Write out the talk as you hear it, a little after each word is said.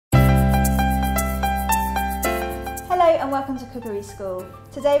and welcome to Cookery School.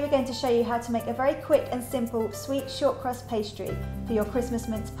 Today we're going to show you how to make a very quick and simple sweet short crust pastry for your Christmas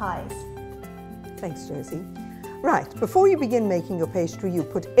mince pies. Thanks, Josie. Right, before you begin making your pastry, you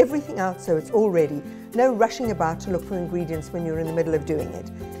put everything out so it's all ready. No rushing about to look for ingredients when you're in the middle of doing it.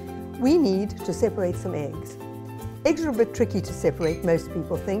 We need to separate some eggs. Eggs are a bit tricky to separate, most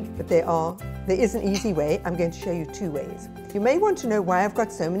people think, but there is an easy way. I'm going to show you two ways. You may want to know why I've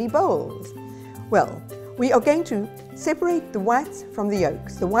got so many bowls. Well, we are going to separate the whites from the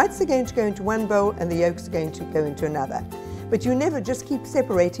yolks. The whites are going to go into one bowl and the yolks are going to go into another. But you never just keep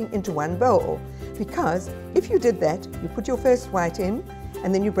separating into one bowl, because if you did that, you put your first white in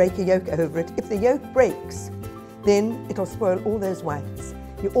and then you break a yolk over it. If the yolk breaks, then it'll spoil all those whites.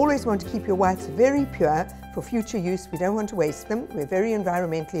 You always want to keep your whites very pure for future use. We don't want to waste them. We're very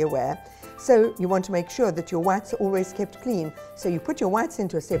environmentally aware. So you want to make sure that your whites are always kept clean. So you put your whites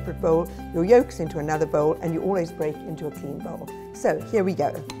into a separate bowl, your yolks into another bowl, and you always break into a clean bowl. So here we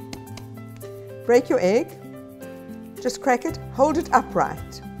go. Break your egg, just crack it, hold it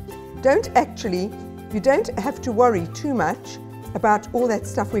upright. You don't have to worry too much about all that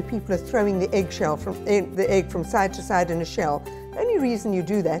stuff where people are throwing the egg from side to side in a shell. The only reason you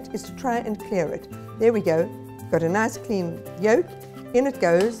do that is to try and clear it. There we go. Got a nice clean yolk. In it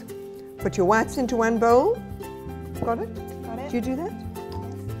goes. Put your whites into one bowl. Got it? Got it. Do you do that?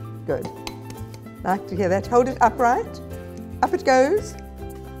 Good. Like to hear that. Hold it upright. Up it goes.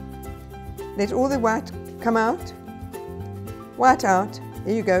 Let all the white come out. White out.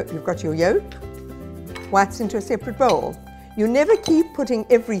 There you go. You've got your yolk. Whites into a separate bowl. You never keep putting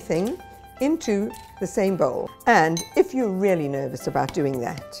everything into the same bowl. And if you're really nervous about doing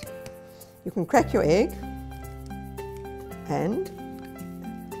that, you can crack your egg and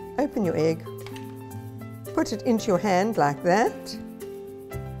open your egg, put it into your hand like that.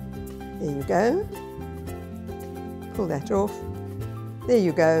 There you go. Pull that off. There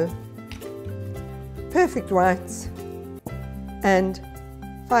you go. Perfect whites and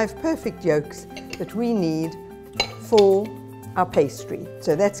 5 perfect yolks that we need for our pastry.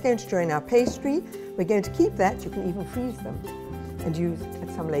 So that's going to join our pastry. We're going to keep that. You can even freeze them and use at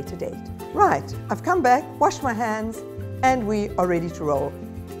some later date. Right, I've come back, washed my hands, and we are ready to roll.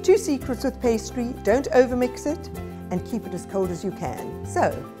 2 secrets with pastry: don't overmix it and keep it as cold as you can.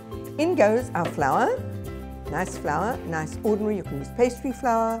 So, in goes our flour, nice ordinary, you can use pastry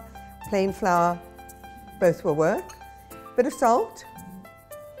flour, plain flour, both will work. Bit of salt,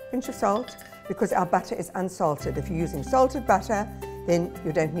 pinch of salt, because our butter is unsalted. If you're using salted butter, then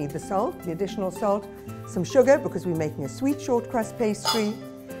you don't need the additional salt. Some sugar, because we're making a sweet short crust pastry.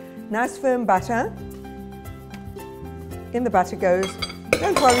 Nice firm butter. In the butter goes.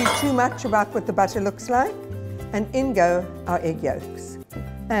 Don't worry too much about what the butter looks like. And in go our egg yolks.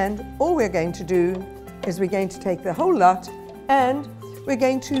 And all we're going to do is we're going to take the whole lot and we're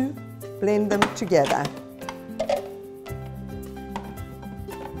going to blend them together.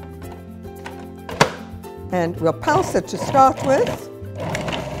 And we'll pulse it to start with.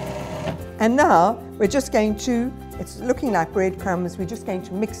 And now we're just going to, it's looking like breadcrumbs, we're just going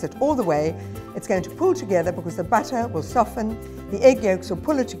to mix it all the way. It's going to pull together because the butter will soften, the egg yolks will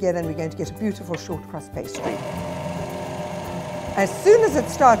pull it together, and we're going to get a beautiful short crust pastry. As soon as it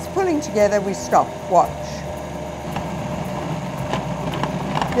starts pulling together, we stop. Watch.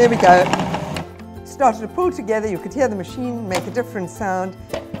 There we go. Started to pull together, you could hear the machine make a different sound,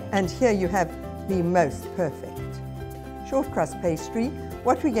 and here you have the most perfect short crust pastry.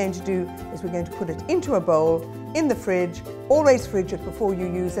 What we're going to do is we're going to put it into a bowl in the fridge. Always fridge it before you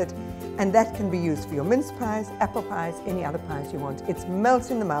use it, and that can be used for your mince pies, apple pies, any other pies you want. It's melts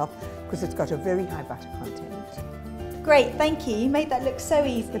in the mouth because it's got a very high butter content. Great, thank you. You made that look so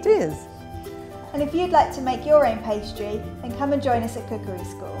easy. It is. And if you'd like to make your own pastry, then come and join us at Cookery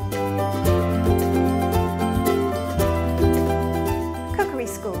School. Cookery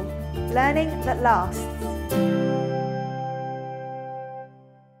School, learning that lasts.